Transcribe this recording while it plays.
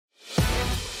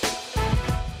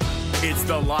It's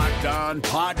the Locked On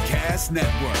Podcast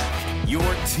Network, your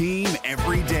team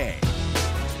every day.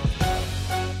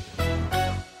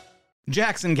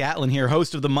 Jackson Gatlin here,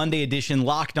 host of the Monday edition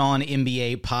Locked On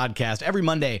NBA podcast. Every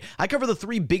Monday, I cover the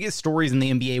three biggest stories in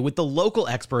the NBA with the local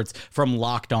experts from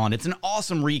Locked On. It's an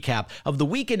awesome recap of the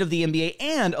weekend of the NBA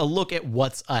and a look at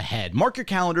what's ahead. Mark your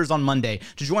calendars on Monday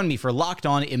to join me for Locked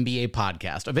On NBA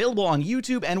podcast, available on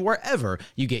YouTube and wherever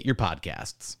you get your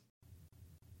podcasts.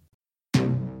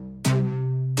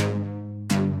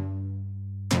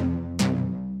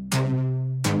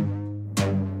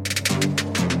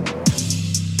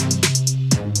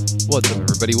 What's up,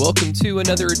 everybody? Welcome to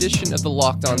another edition of the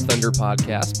Locked On Thunder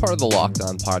podcast, part of the Locked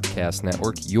On Podcast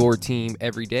Network, your team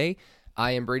every day.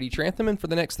 I am Brady Trantham, and for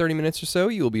the next 30 minutes or so,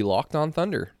 you will be Locked On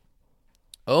Thunder.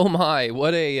 Oh my,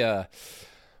 what an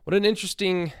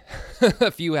interesting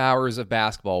few hours of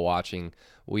basketball watching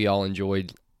we all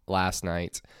enjoyed last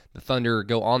night. The Thunder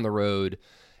go on the road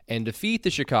and defeat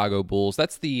the Chicago Bulls.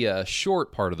 That's the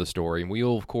short part of the story. We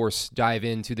will, of course, dive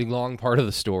into the long part of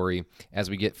the story as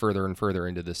we get further and further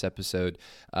into this episode.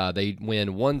 They win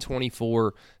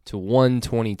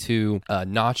 124-122,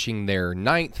 notching their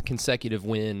 9th consecutive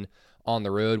win on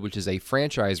the road, which is a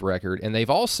franchise record. And they've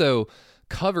also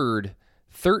covered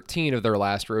 13 of their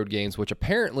last road games, which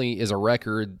apparently is a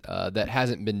record that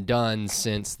hasn't been done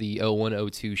since the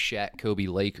 01-02 Shaq-Kobe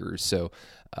Lakers. So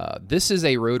this is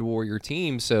a road warrior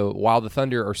team. So while the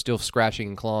Thunder are still scratching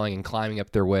and clawing and climbing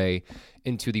up their way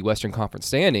into the Western Conference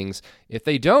standings, if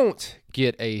they don't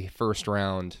get a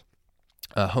first-round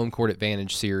home court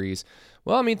advantage series,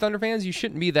 well, I mean, Thunder fans, you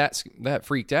shouldn't be that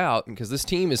freaked out because this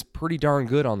team is pretty darn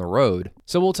good on the road.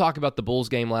 So we'll talk about the Bulls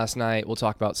game last night. We'll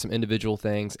talk about some individual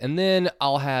things, and then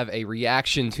I'll have a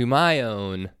reaction to my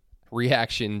own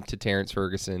reaction to Terrence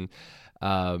Ferguson,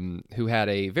 who had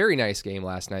a very nice game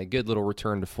last night. Good little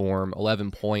return to form, 11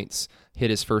 points,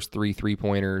 hit his first 3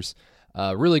 3-pointers.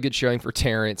 Really good showing for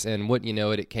Terrence, and wouldn't you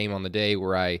know it, it came on the day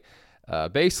where I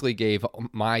basically gave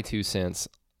my 2 cents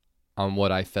on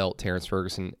what I felt Terrence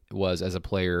Ferguson was as a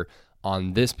player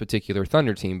on this particular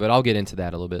Thunder team, but I'll get into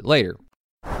that a little bit later.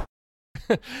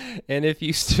 And if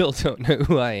you still don't know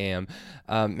who I am,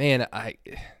 man,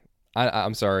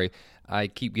 I'm sorry. I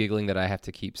keep giggling that I have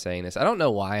to keep saying this. I don't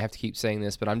know why I have to keep saying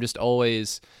this, but I'm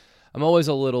always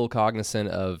a little cognizant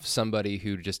of somebody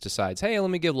who just decides, hey, let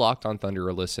me give Locked On Thunder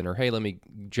a listen, or hey, let me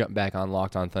jump back on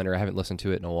Locked On Thunder. I haven't listened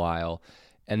to it in a while.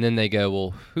 And then they go,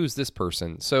 well, who's this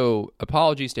person? So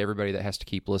apologies to everybody that has to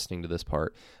keep listening to this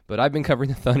part. But I've been covering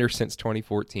the Thunder since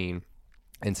 2014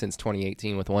 and since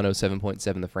 2018 with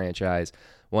 107.7 The Franchise,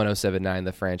 107.9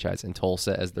 The Franchise in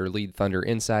Tulsa as their lead Thunder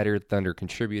insider, Thunder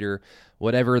contributor,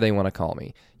 whatever they want to call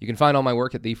me. You can find all my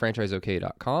work at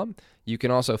thefranchiseok.com. You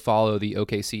can also follow the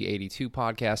OKC 82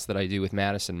 podcast that I do with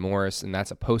Madison Morris, and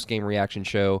that's a post-game reaction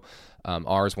show.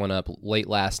 Ours went up late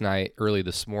last night, early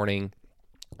this morning.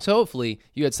 So hopefully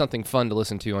you had something fun to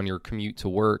listen to on your commute to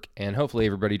work, and hopefully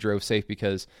everybody drove safe,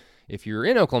 because if you're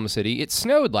in Oklahoma City, it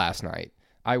snowed last night.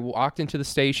 I walked into the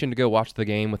station to go watch the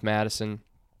game with Madison,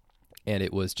 and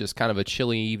it was just kind of a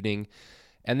chilly evening.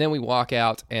 And then we walk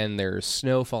out, and there's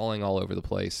snow falling all over the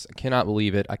place. I cannot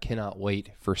believe it. I cannot wait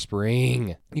for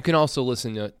spring. You can also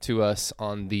listen to us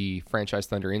on the Franchise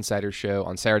Thunder Insider Show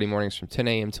on Saturday mornings from 10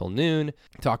 a.m. till noon,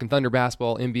 talking Thunder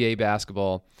basketball, NBA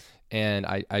basketball. And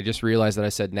I just realized that I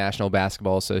said National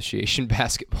Basketball Association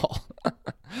basketball.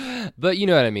 But you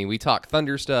know what I mean. We talk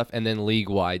Thunder stuff and then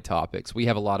league-wide topics. We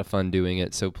have a lot of fun doing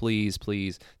it. So please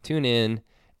tune in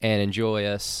and enjoy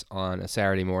us on a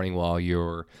Saturday morning while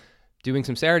you're doing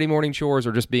some Saturday morning chores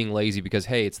or just being lazy because,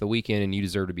 hey, it's the weekend and you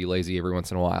deserve to be lazy every once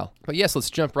in a while. But yes, let's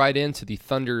jump right into the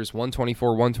Thunder's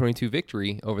 124-122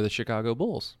 victory over the Chicago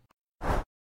Bulls.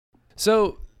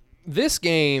 So this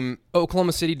game,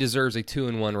 Oklahoma City deserves a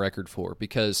 2-1 record for,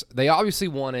 because they obviously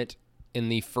won it in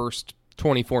the first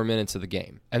 24 minutes of the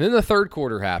game. And then the third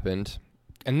quarter happened,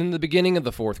 and then the beginning of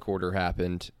the fourth quarter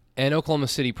happened, and Oklahoma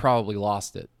City probably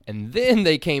lost it. And then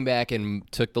they came back and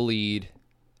took the lead.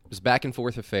 It was back and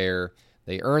forth affair.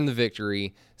 They earned the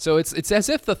victory. So it's as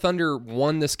if the Thunder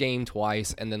won this game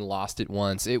twice and then lost it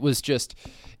once. It was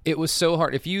so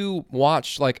hard. If you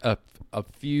watched like a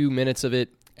few minutes of it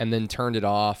and then turned it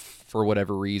off for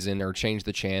whatever reason, or changed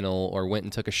the channel, or went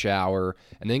and took a shower,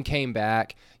 and then came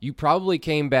back, you probably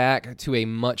came back to a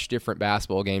much different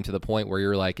basketball game, to the point where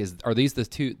you're like, are these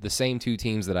the same two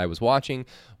teams that I was watching?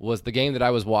 Was the game that I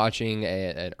was watching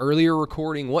an earlier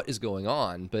recording? What is going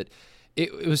on? But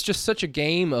it was just such a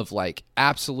game of like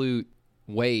absolute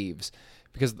waves,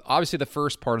 because obviously the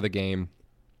first part of the game,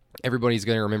 everybody's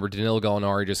going to remember Danilo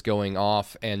Gallinari just going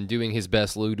off and doing his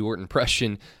best Lu Dort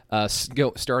impression,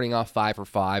 starting off 5 for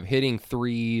 5, hitting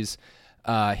threes,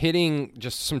 hitting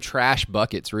just some trash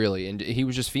buckets, really. And he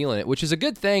was just feeling it, which is a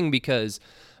good thing because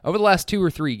over the last 2 or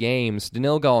 3 games,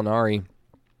 Danilo Gallinari,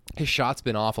 his shot's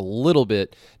been off a little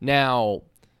bit. Now,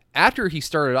 after he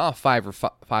started off 5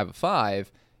 of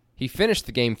 5, he finished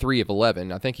the game 3 of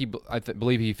 11. I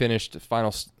believe he finished the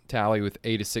final tally with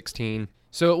 8 of 16.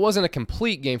 So it wasn't a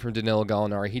complete game from Danilo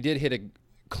Gallinari. He did hit a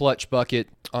clutch bucket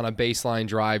on a baseline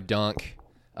drive dunk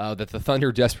that the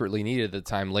Thunder desperately needed at the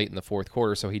time late in the fourth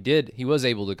quarter. So he was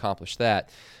able to accomplish that.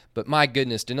 But my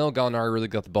goodness, Danilo Gallinari really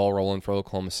got the ball rolling for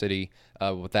Oklahoma City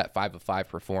with that 5 of 5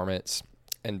 performance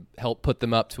and helped put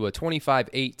them up to a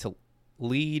 25-8 to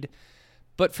lead.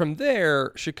 But from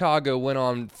there, Chicago went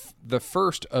on the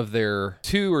first of their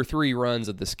 2 or 3 runs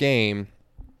of this game.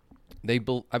 I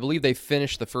believe they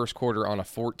finished the first quarter on a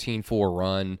 14-4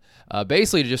 run,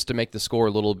 basically just to make the score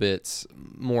a little bit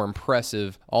more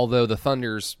impressive, although the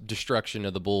Thunder's destruction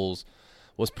of the Bulls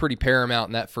was pretty paramount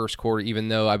in that first quarter, even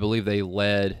though I believe they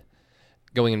led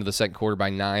going into the second quarter by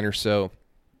 9 or so.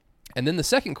 And then the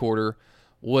second quarter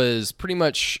was pretty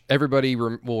much everybody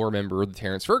will remember the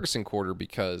Terrence Ferguson quarter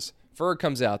because Ferg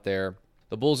comes out there.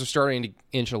 The Bulls are starting to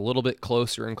inch a little bit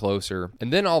closer and closer.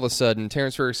 And then all of a sudden,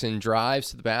 Terrence Ferguson drives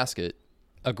to the basket,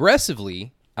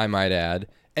 aggressively, I might add,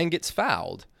 and gets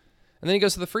fouled. And then he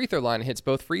goes to the free throw line and hits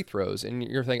both free throws. And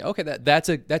you're thinking, okay, that's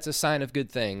a sign of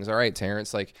good things. All right,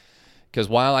 Terrence, because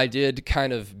while I did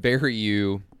kind of bury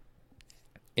you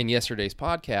in yesterday's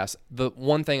podcast, the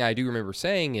one thing I do remember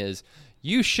saying is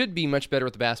you should be much better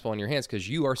with the basketball in your hands because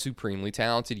you are supremely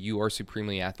talented. You are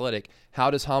supremely athletic.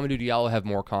 How does Hamidou Diallo have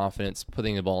more confidence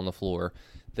putting the ball on the floor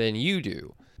than you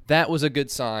do? That was a good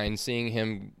sign, seeing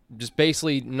him just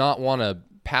basically not want to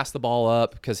pass the ball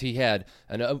up because he had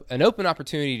an open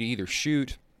opportunity to either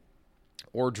shoot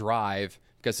or drive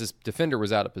because his defender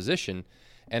was out of position.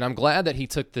 And I'm glad that he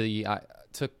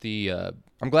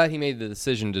I'm glad he made the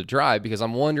decision to drive because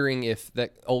I'm wondering if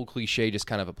that old cliche just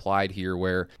kind of applied here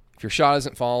where if your shot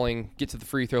isn't falling, get to the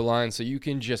free throw line so you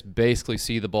can just basically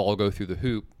see the ball go through the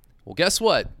hoop. Well, guess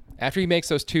what? After he makes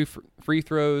those 2 free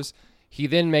throws, he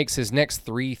then makes his next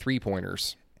 3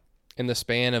 3-pointers in the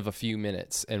span of a few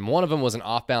minutes. And one of them was an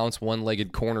off-balance,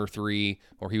 one-legged corner 3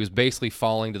 where he was basically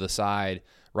falling to the side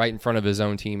right in front of his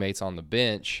own teammates on the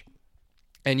bench.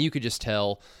 And you could just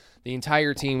tell the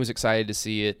entire team was excited to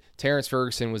see it. Terrence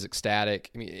Ferguson was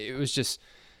ecstatic. I mean,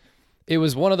 it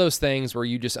was one of those things where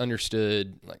you just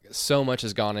understood so much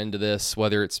has gone into this,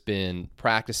 whether it's been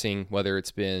practicing, whether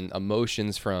it's been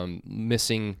emotions from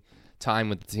missing time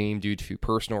with the team due to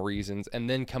personal reasons, and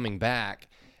then coming back.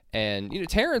 And,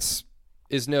 Terrence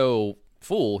is no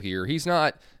fool here. He's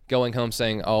not going home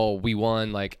saying, oh, we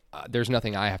won, there's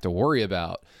nothing I have to worry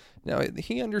about. No,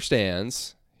 he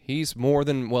understands. He's more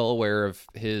than well aware of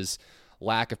his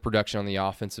lack of production on the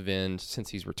offensive end since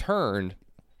he's returned.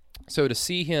 So to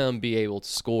see him be able to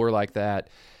score like that,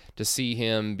 to see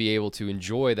him be able to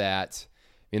enjoy that,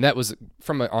 that was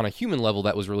on a human level,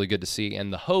 that was really good to see.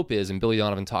 And the hope is, and Billy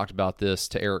Donovan talked about this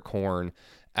to Eric Horn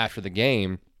after the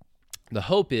game, the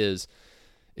hope is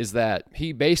that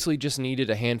he basically just needed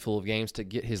a handful of games to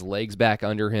get his legs back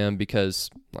under him because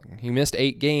he missed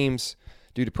 8 games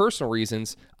due to personal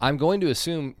reasons. I'm going to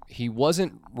assume he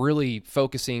wasn't really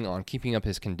focusing on keeping up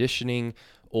his conditioning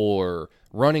or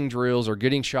running drills or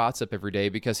getting shots up every day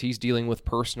because he's dealing with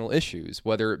personal issues,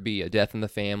 whether it be a death in the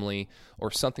family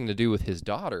or something to do with his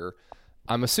daughter.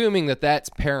 I'm assuming that that's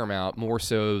paramount more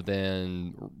so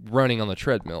than running on the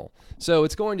treadmill. So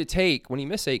it's going to take, when you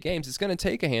miss 8 games, it's going to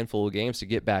take a handful of games to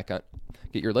get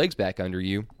your legs back under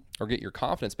you or get your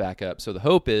confidence back up. So the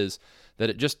hope is that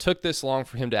it just took this long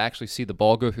for him to actually see the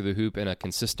ball go through the hoop in a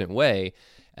consistent way.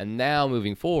 And now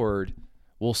moving forward,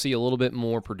 we'll see a little bit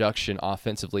more production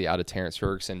offensively out of Terrence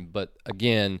Ferguson. But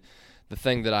again, the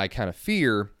thing that I kind of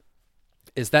fear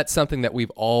is that's something that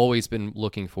we've always been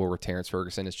looking for with Terrence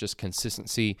Ferguson. It's just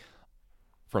consistency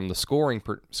from the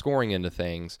scoring end of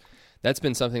things. That's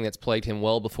been something that's plagued him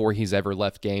well before he's ever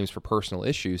left games for personal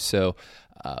issues. So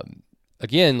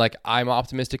again, I'm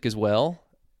optimistic as well.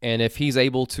 And if he's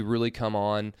able to really come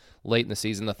on late in the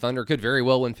season, the Thunder could very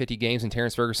well win 50 games, and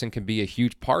Terrence Ferguson could be a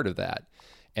huge part of that.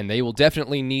 And they will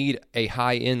definitely need a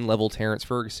high-end level Terrence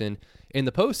Ferguson in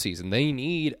the postseason. They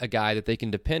need a guy that they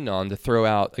can depend on to throw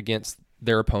out against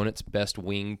their opponent's best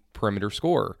wing perimeter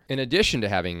scorer. In addition to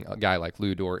having a guy like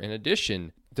Lu Dort, in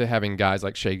addition to having guys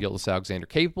like Shai Gilgeous-Alexander,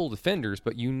 capable defenders,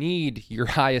 but you need your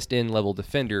highest-end level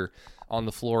defender on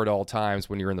the floor at all times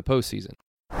when you're in the postseason.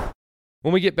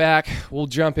 When we get back, we'll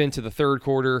jump into the third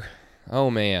quarter.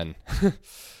 Oh, man.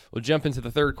 We'll jump into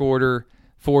the third quarter,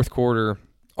 fourth quarter,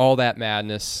 all that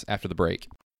madness after the break.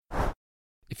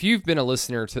 If you've been a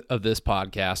listener of this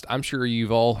podcast, I'm sure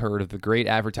you've all heard of the great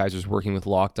advertisers working with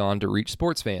Locked On to reach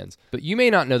sports fans. But you may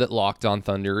not know that Locked On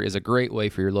Thunder is a great way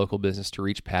for your local business to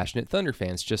reach passionate Thunder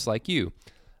fans just like you.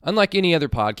 Unlike any other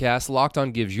podcast, Locked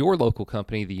On gives your local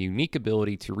company the unique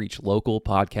ability to reach local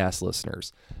podcast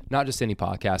listeners. Not just any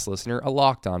podcast listener, a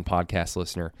Locked On podcast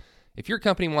listener. If your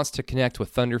company wants to connect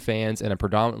with Thunder fans and a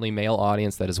predominantly male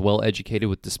audience that is well educated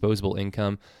with disposable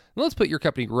income, then let's put your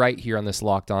company right here on this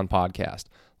Locked On podcast.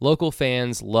 Local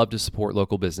fans love to support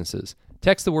local businesses.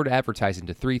 Text the word advertising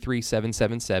to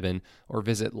 33777 or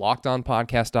visit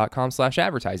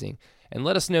lockedonpodcast.com/advertising and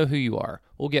let us know who you are.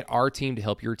 We'll get our team to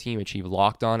help your team achieve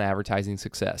Locked On advertising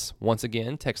success. Once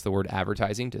again, text the word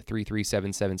advertising to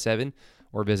 33777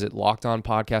 or visit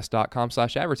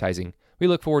lockedonpodcast.com/advertising. We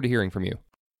look forward to hearing from you.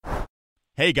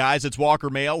 Hey guys, it's Walker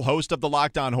Mail, host of the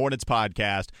Locked On Hornets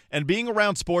podcast, and being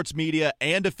around sports media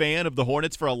and a fan of the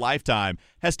Hornets for a lifetime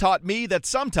has taught me that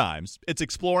sometimes it's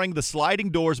exploring the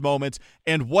sliding doors moments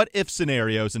and what-if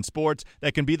scenarios in sports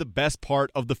that can be the best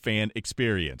part of the fan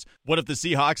experience. What if the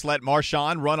Seahawks let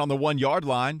Marshawn run on the 1-yard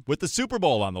line with the Super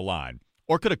Bowl on the line?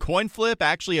 Or could a coin flip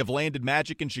actually have landed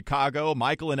Magic in Chicago,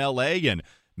 Michael in L.A., and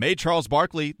made Charles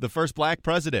Barkley the first black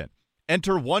president?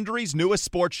 Enter Wondery's newest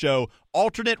sports show,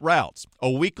 Alternate Routes,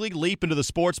 a weekly leap into the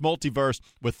sports multiverse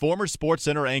with former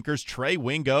SportsCenter anchors Trey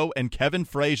Wingo and Kevin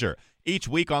Frazier. Each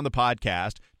week on the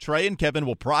podcast, Trey and Kevin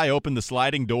will pry open the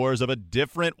sliding doors of a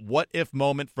different what-if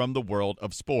moment from the world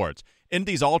of sports. In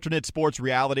these alternate sports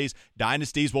realities,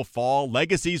 dynasties will fall,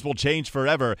 legacies will change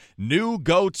forever, new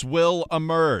GOATs will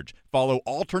emerge. Follow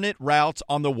Alternate Routes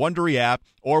on the Wondery app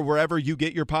or wherever you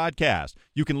get your podcast.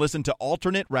 You can listen to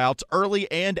Alternate Routes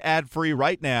early and ad-free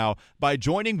right now by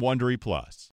joining Wondery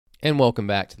Plus. And welcome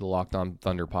back to the Locked On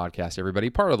Thunder podcast, everybody.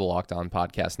 Part of the Locked On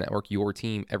Podcast Network, your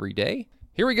team every day.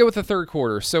 Here we go with the third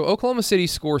quarter. So Oklahoma City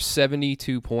scores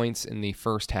 72 points in the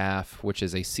first half, which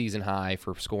is a season high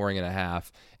for scoring in a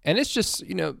half. And it's just,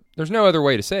 there's no other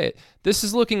way to say it. This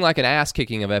is looking like an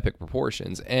ass-kicking of epic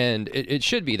proportions, and it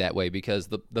should be that way because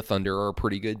the Thunder are a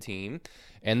pretty good team,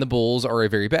 and the Bulls are a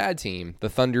very bad team. The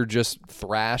Thunder just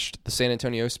thrashed the San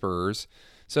Antonio Spurs,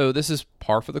 so this is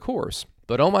par for the course.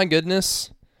 But oh my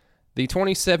goodness, the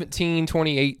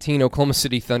 2017-2018 Oklahoma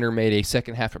City Thunder made a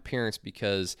second-half appearance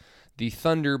because the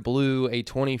Thunder blew a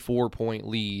 24-point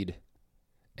lead,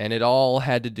 and it all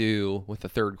had to do with the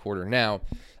third quarter. Now,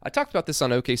 I talked about this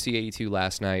on OKC 82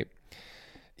 last night.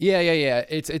 Yeah.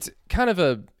 It's kind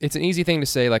of it's an easy thing to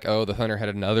say, like, oh, the Thunder had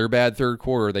another bad third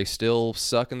quarter. They still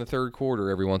suck in the third quarter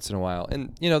every once in a while.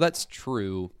 And, that's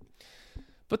true.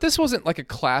 But this wasn't like a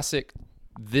classic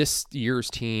this year's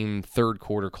team third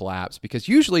quarter collapse, because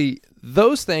usually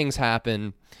those things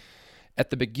happen at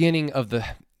the beginning of the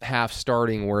half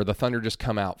starting where the Thunder just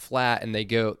come out flat and they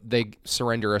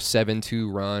surrender a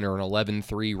 7-2 run or an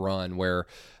 11-3 run where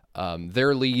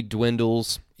their lead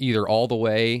dwindles either all the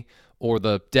way or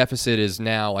the deficit is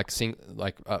now like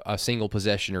a single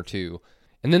possession or two.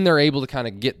 And then they're able to kind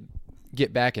of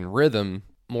get back in rhythm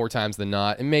more times than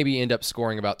not and maybe end up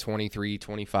scoring about 23,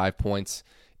 25 points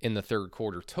in the third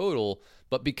quarter total.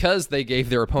 But because they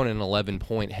gave their opponent an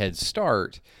 11-point head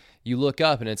start, you look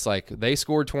up and it's like they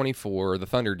scored 24, the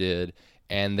Thunder did,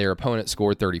 and their opponent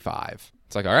scored 35.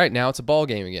 It's like, all right, now it's a ball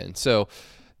game again. So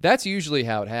that's usually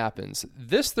how it happens.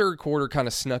 This third quarter kind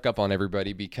of snuck up on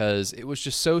everybody because it was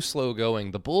just so slow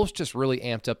going. The Bulls just really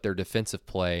amped up their defensive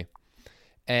play.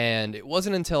 And it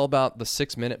wasn't until about the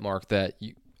 6-minute mark that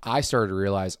I started to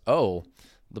realize, oh,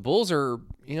 the Bulls are,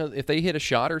 if they hit a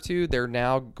shot or two, they're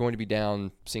now going to be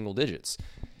down single digits.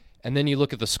 And then you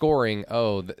look at the scoring.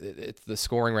 Oh, the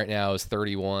scoring right now is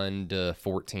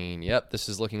 31-14. Yep, this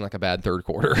is looking like a bad third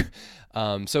quarter.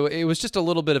 So it was just a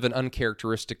little bit of an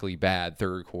uncharacteristically bad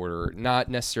third quarter. Not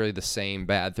necessarily the same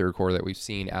bad third quarter that we've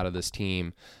seen out of this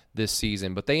team this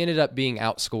season, but they ended up being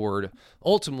outscored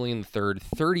ultimately in the third,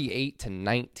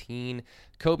 38-19.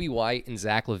 Kobe White and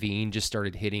Zach LaVine just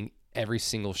started hitting every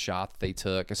single shot that they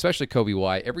took, especially Kobe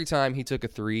White. Every time he took a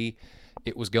three,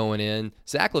 it was going in.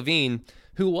 Zach LaVine,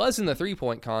 who was in the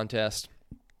three-point contest,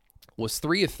 was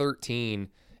 3 of 13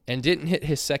 and didn't hit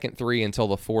his second three until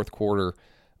the fourth quarter,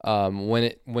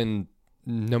 when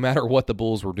no matter what the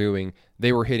Bulls were doing,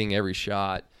 they were hitting every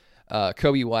shot.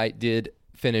 Kobe White did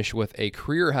finish with a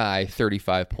career-high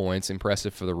 35 points,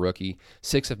 impressive for the rookie,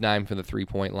 6 of 9 from the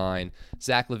three-point line.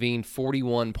 Zach LaVine,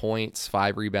 41 points,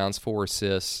 5 rebounds, 4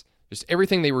 assists. Just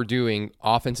everything they were doing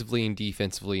offensively and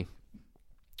defensively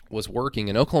was working,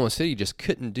 and Oklahoma City just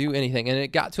couldn't do anything. And it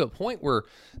got to a point where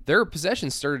their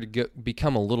possessions started to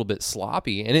become a little bit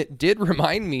sloppy. And it did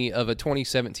remind me of a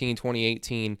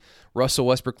 2017-2018 Russell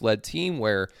Westbrook-led team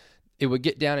where it would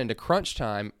get down into crunch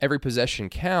time, every possession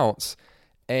counts,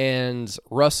 and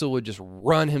Russell would just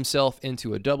run himself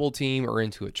into a double team or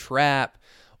into a trap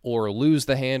or lose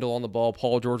the handle on the ball.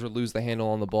 Paul George would lose the handle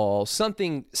on the ball.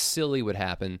 Something silly would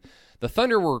happen. The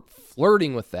Thunder were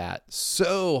flirting with that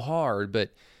so hard,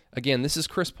 but again, this is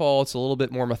Chris Paul. It's a little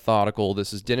bit more methodical.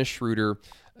 This is Dennis Schroeder,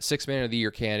 Sixth Man of the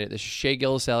Year candidate. This is Shai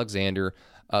Gilgeous-Alexander,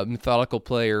 a methodical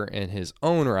player in his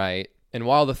own right. And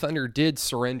while the Thunder did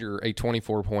surrender a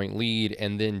 24-point lead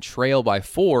and then trail by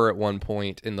 4 at one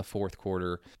point in the fourth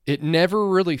quarter, it never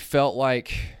really felt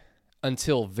like,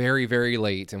 until very, very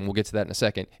late, and we'll get to that in a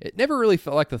second, it never really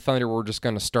felt like the Thunder were just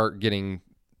going to start getting,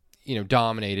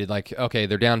 dominated. Like, okay,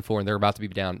 they're down 4 and they're about to be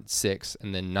down 6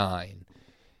 and then 9.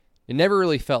 It never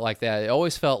really felt like that. It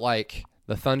always felt like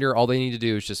the Thunder, all they need to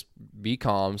do is just be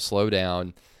calm, slow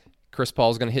down. Chris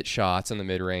Paul's going to hit shots in the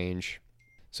mid-range.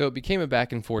 So it became a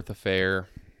back-and-forth affair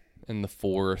in the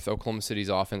fourth. Oklahoma City's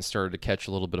offense started to catch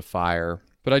a little bit of fire.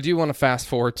 But I do want to fast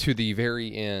forward to the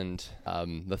very end.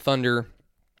 The Thunder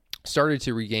started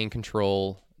to regain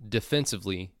control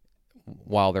defensively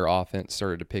while their offense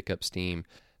started to pick up steam.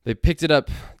 They picked it up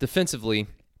defensively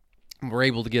and were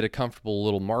able to get a comfortable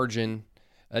little margin,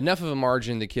 enough of a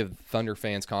margin to give Thunder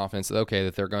fans confidence that, okay,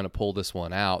 that they're going to pull this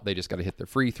one out. They just got to hit their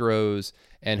free throws,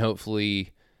 and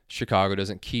hopefully Chicago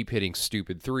doesn't keep hitting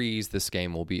stupid threes. This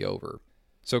game will be over.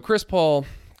 So Chris Paul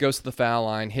goes to the foul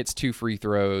line, hits 2 free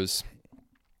throws.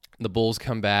 The Bulls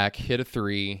come back, hit a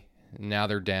 3. Now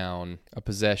they're down a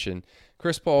possession.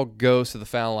 Chris Paul goes to the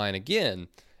foul line again,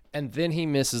 and then he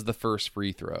misses the first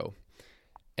free throw.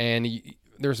 And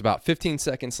there's about 15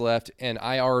 seconds left, and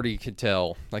I already could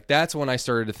tell. Like, that's when I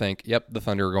started to think, yep, the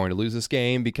Thunder are going to lose this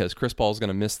game because Chris Paul's going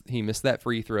to miss. He missed that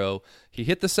free throw. He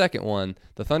hit the second one.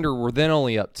 The Thunder were then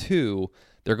only up 2.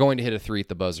 They're going to hit a 3 at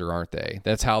the buzzer, aren't they?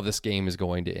 That's how this game is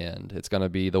going to end. It's going to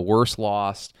be the worst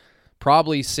loss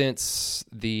probably since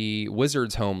the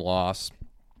Wizards' home loss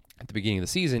at the beginning of the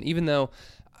season, even though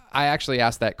I actually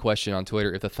asked that question on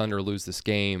Twitter, if the Thunder lose this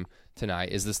game tonight,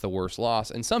 is this the worst loss?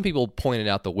 And some people pointed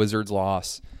out the Wizards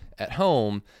loss at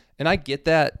home, and I get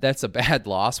that. That's a bad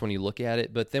loss when you look at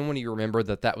it, but then when you remember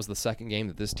that that was the second game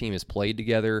that this team has played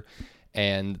together,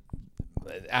 and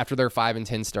after their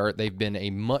 5-10 start, they've been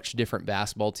a much different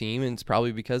basketball team, and it's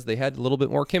probably because they had a little bit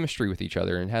more chemistry with each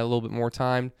other and had a little bit more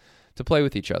time to play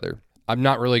with each other. I'm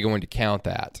not really going to count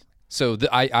that. So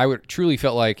I would truly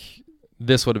felt like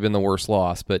this would have been the worst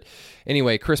loss. But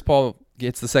anyway, Chris Paul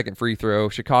gets the second free throw.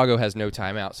 Chicago has no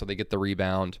timeout, so they get the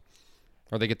rebound,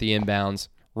 or they get the inbounds,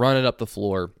 run it up the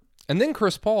floor. And then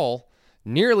Chris Paul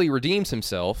nearly redeems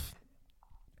himself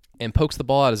and pokes the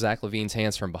ball out of Zach LaVine's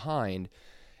hands from behind,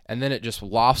 and then it just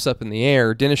lofts up in the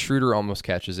air. Dennis Schroeder almost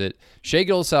catches it. Shai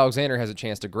Gilgeous-Alexander has a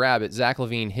chance to grab it. Zach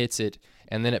LaVine hits it,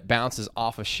 and then it bounces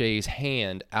off of Shai's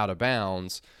hand out of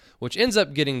bounds, which ends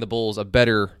up getting the Bulls a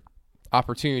better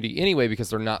opportunity anyway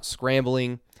because they're not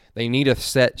scrambling. They need a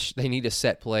set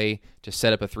play to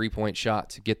set up a 3-point shot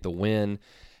to get the win.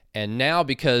 And now,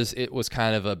 because it was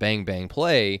kind of a bang-bang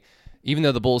play, even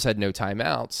though the Bulls had no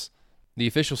timeouts, the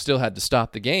officials still had to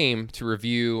stop the game to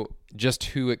review just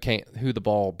who the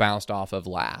ball bounced off of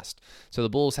last. So the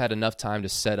Bulls had enough time to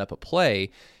set up a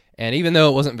play. And even though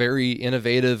it wasn't very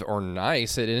innovative or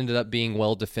nice, it ended up being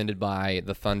well defended by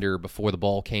the Thunder before the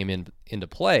ball came into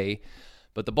play.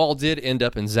 But the ball did end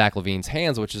up in Zach LaVine's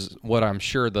hands, which is what I'm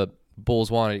sure the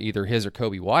Bulls wanted, either his or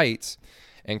Kobe White's.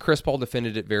 And Chris Paul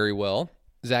defended it very well.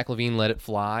 Zach LaVine let it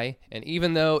fly. And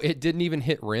even though it didn't even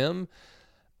hit rim,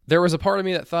 there was a part of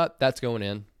me that thought, that's going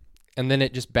in. And then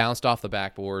it just bounced off the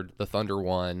backboard. The Thunder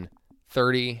won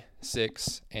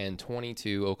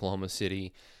 36-22, Oklahoma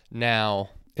City. Now,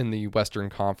 in the Western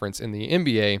Conference in the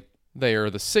NBA, they are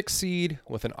the 6th seed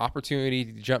with an opportunity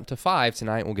to jump to 5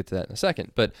 tonight. We'll get to that in a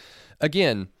second. But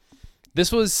again,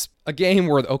 this was a game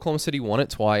where Oklahoma City won it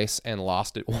twice and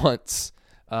lost it once.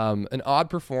 An odd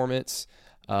performance.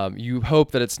 You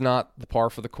hope that it's not the par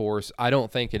for the course. I don't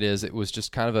think it is. It was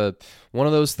just kind of one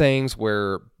of those things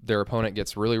where their opponent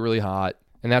gets really, really hot,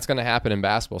 and that's going to happen in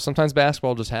basketball. Sometimes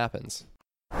basketball just happens.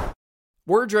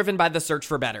 We're driven by the search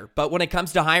for better, but when it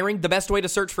comes to hiring, the best way to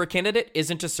search for a candidate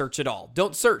isn't to search at all.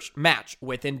 Don't search, match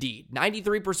with Indeed.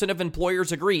 93% of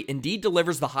employers agree Indeed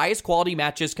delivers the highest quality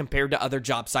matches compared to other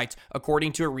job sites,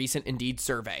 according to a recent Indeed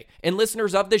survey. And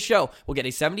listeners of this show will get a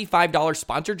 $75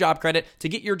 sponsored job credit to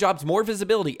get your jobs more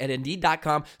visibility at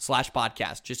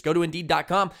Indeed.com/podcast. Just go to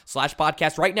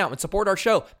Indeed.com/podcast right now and support our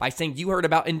show by saying you heard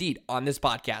about Indeed on this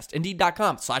podcast.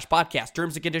 Indeed.com/podcast.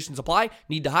 Terms and conditions apply.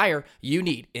 Need to hire? You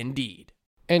need Indeed.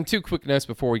 And 2 quick notes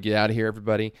before we get out of here,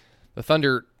 everybody. The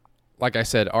Thunder, like I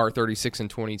said, are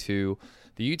 36-22.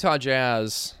 The Utah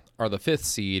Jazz are the 5th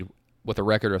seed with a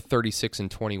record of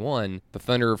 36-21. The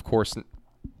Thunder, of course,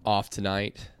 off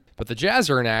tonight. But the Jazz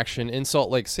are in action in Salt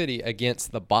Lake City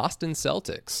against the Boston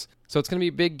Celtics. So it's going to be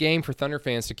a big game for Thunder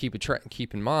fans to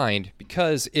keep in mind,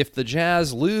 because if the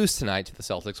Jazz lose tonight to the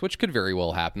Celtics, which could very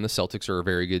well happen, the Celtics are a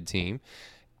very good team.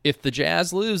 If the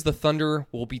Jazz lose, the Thunder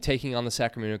will be taking on the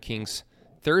Sacramento Kings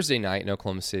Thursday night in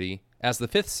Oklahoma City as the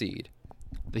 5th seed.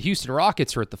 The Houston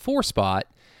Rockets are at the 4 spot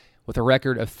with a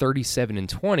record of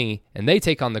 37-20, and they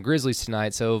take on the Grizzlies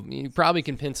tonight. So you probably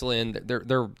can pencil in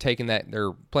they're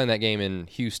playing that game in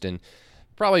Houston.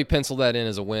 Probably pencil that in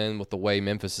as a win with the way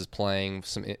Memphis is playing,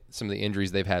 some of the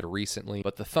injuries they've had recently.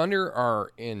 But the Thunder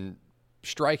are in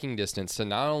striking distance to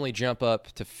not only jump up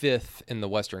to 5th in the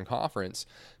Western Conference,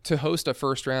 to host a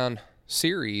first-round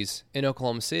series in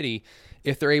Oklahoma City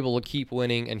if they're able to keep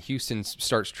winning and Houston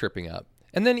starts tripping up.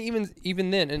 And then even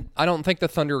then, and I don't think the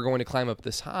Thunder are going to climb up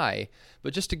this high,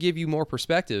 but just to give you more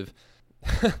perspective,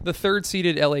 the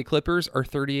 3rd-seeded LA Clippers are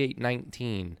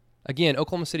 38-19. Again,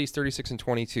 Oklahoma City's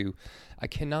 36-22. I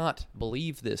cannot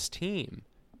believe this team.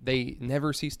 They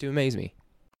never cease to amaze me.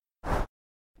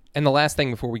 And the last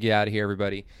thing before we get out of here,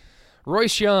 everybody,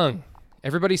 Royce Young,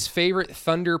 everybody's favorite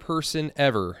Thunder person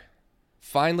ever,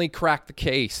 finally cracked the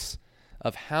case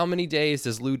of how many days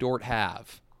does Lu Dort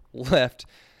have left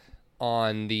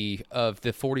on the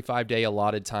 45-day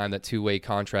allotted time that two-way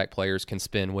contract players can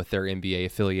spend with their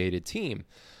NBA-affiliated team.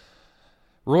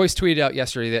 Royce tweeted out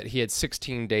yesterday that he had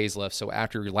 16 days left. So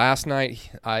after last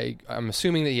night, I'm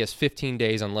assuming that he has 15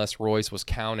 days unless Royce was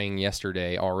counting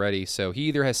yesterday already. So he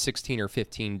either has 16 or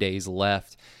 15 days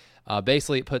left.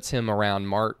 Basically, it puts him around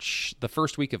March, the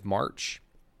first week of March,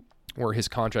 where his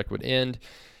contract would end.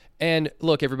 And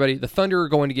look, everybody, the Thunder are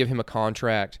going to give him a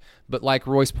contract. But like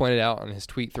Royce pointed out on his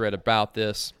tweet thread about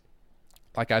this,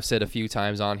 like I've said a few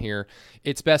times on here,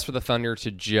 it's best for the Thunder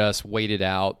to just wait it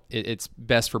out. It's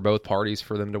best for both parties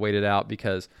for them to wait it out,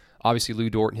 because obviously Lu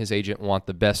Dort and his agent want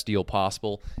the best deal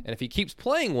possible. And if he keeps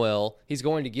playing well, he's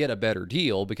going to get a better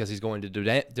deal because he's going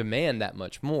to demand that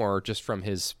much more just from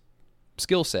his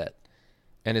skill set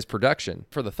and his production.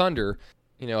 For the Thunder,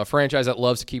 you know, a franchise that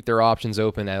loves to keep their options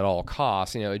open at all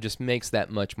costs, you know, it just makes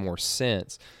that much more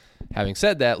sense. Having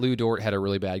said that, Lu Dort had a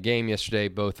really bad game yesterday,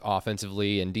 both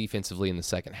offensively and defensively in the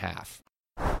second half.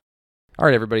 All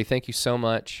right, everybody, thank you so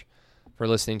much for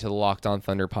listening to the Locked On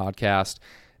Thunder podcast.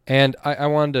 And I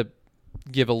wanted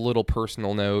to give a little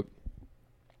personal note,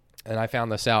 and I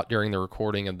found this out during the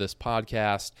recording of this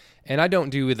podcast. And I don't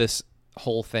do this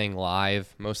whole thing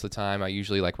live most of the time. I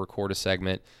usually record a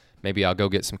segment. Maybe I'll go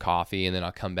get some coffee, and then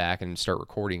I'll come back and start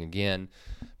recording again.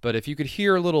 But if you could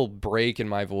hear a little break in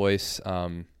my voice,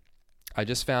 I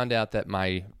just found out that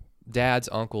my dad's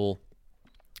uncle,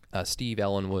 Steve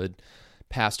Ellenwood,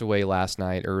 passed away last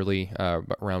night early,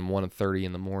 around 1:30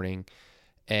 in the morning.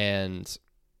 And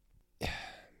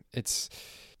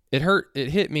it hurt. It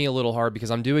hit me a little hard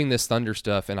because I'm doing this Thunder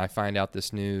stuff, and I find out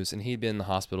this news. And he'd been in the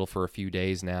hospital for a few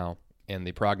days now, and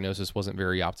the prognosis wasn't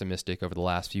very optimistic over the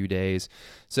last few days.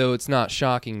 So it's not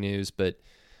shocking news, but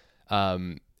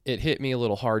it hit me a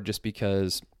little hard just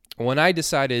because when I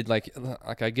decided, like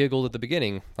I giggled at the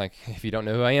beginning, if you don't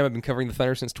know who I am, I've been covering the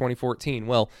Thunder since 2014.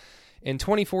 Well, in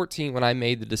 2014, when I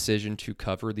made the decision to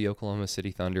cover the Oklahoma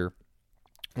City Thunder,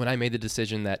 when I made the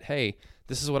decision that, hey,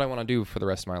 this is what I want to do for the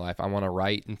rest of my life. I want to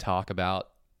write and talk about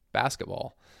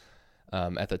basketball.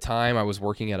 At the time, I was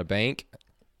working at a bank.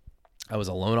 I was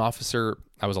a loan officer.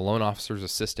 I was a loan officer's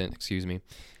assistant,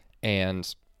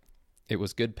 and it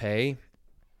was good pay.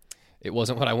 It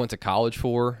wasn't what I went to college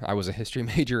for. I was a history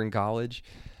major in college,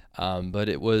 but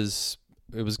it was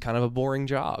kind of a boring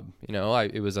job. You know,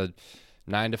 it was a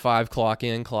 9 to 5 clock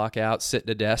in, clock out, sit at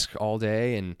a desk all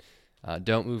day, and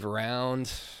don't move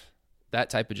around, that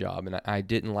type of job. And I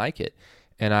didn't like it.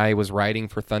 And I was writing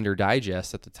for Thunder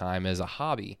Digest at the time as a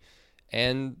hobby.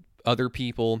 And other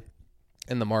people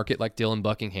in the market, like Dylan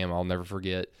Buckingham, I'll never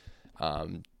forget,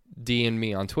 DM'd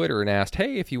me on Twitter and asked,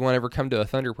 hey, if you want to ever come to a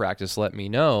Thunder practice, let me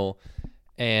know.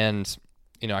 And,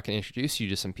 you know, I can introduce you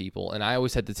to some people. And I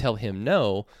always had to tell him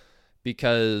no,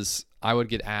 because I would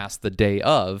get asked the day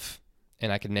of,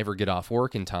 and I could never get off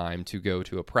work in time to go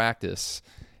to a practice.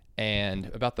 And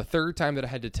about the third time that I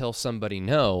had to tell somebody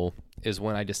no is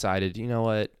when I decided, you know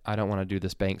what, I don't want to do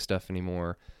this bank stuff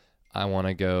anymore. I want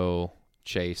to go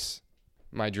chase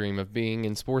my dream of being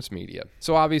in sports media.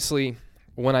 So obviously,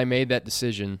 when I made that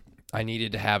decision, I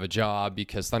needed to have a job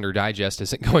because Thunder Digest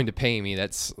isn't going to pay me.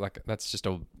 That's just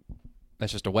a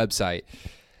website.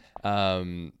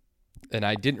 And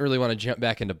I didn't really want to jump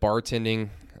back into bartending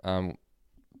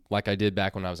like I did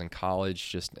back when I was in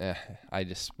college. I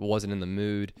just wasn't in the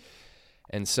mood.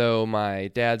 And so my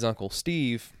dad's Uncle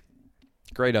Steve,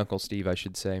 great Uncle Steve, I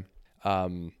should say,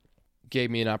 gave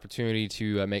me an opportunity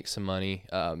to make some money.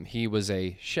 He was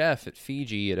a chef at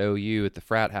Fiji at OU at the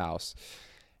frat house.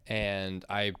 And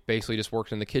I basically just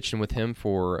worked in the kitchen with him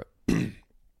for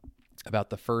about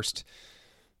the first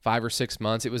 5 or 6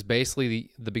 months. It was basically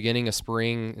the beginning of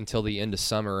spring until the end of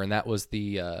summer, and that was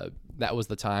the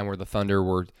time where the Thunder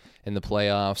were in the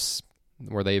playoffs,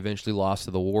 where they eventually lost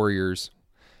to the Warriors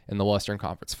in the Western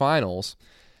Conference Finals.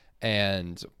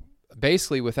 And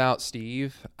basically, without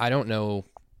Steve, I don't know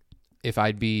if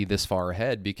I'd be this far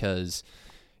ahead because,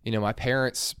 my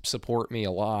parents support me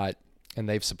a lot, and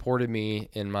they've supported me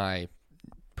in my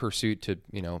pursuit to,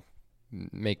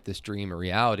 make this dream a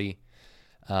reality.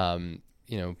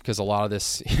 Because a lot of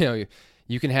this,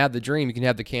 you can have the dream, you can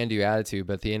have the can-do attitude,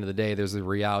 but at the end of the day, there's the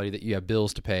reality that you have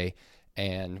bills to pay.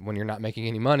 And when you're not making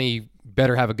any money, you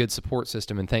better have a good support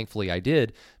system. And thankfully I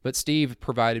did. But Steve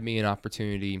provided me an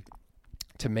opportunity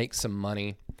to make some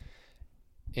money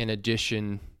in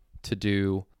addition to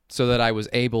do, so that I was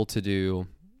able to do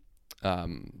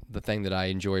the thing that I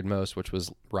enjoyed most, which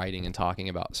was writing and talking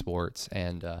about sports.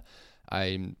 And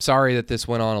I'm sorry that this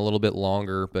went on a little bit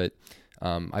longer, but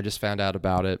I just found out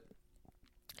about it.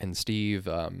 And Steve,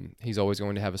 he's always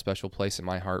going to have a special place in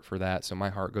my heart for that. So my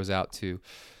heart goes out to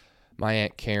my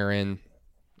Aunt Karen,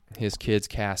 his kids,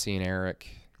 Cassie and Eric,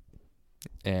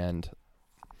 and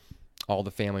all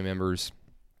the family members,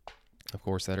 of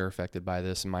course, that are affected by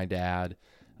this, and my dad.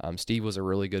 Steve was a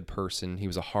really good person. He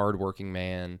was a hardworking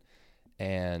man,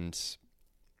 and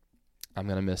I'm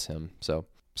going to miss him. So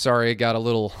sorry it got a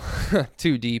little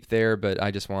too deep there, but I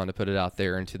just wanted to put it out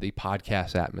there into the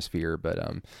podcast atmosphere. But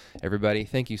everybody,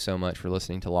 thank you so much for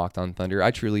listening to Locked on Thunder. I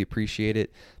truly appreciate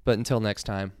it. But until next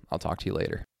time, I'll talk to you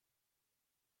later.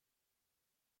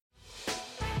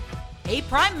 Hey,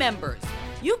 Prime members,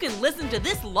 you can listen to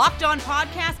this Locked On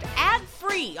podcast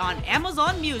ad-free on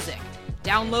Amazon Music.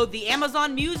 Download the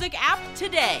Amazon Music app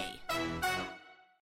today.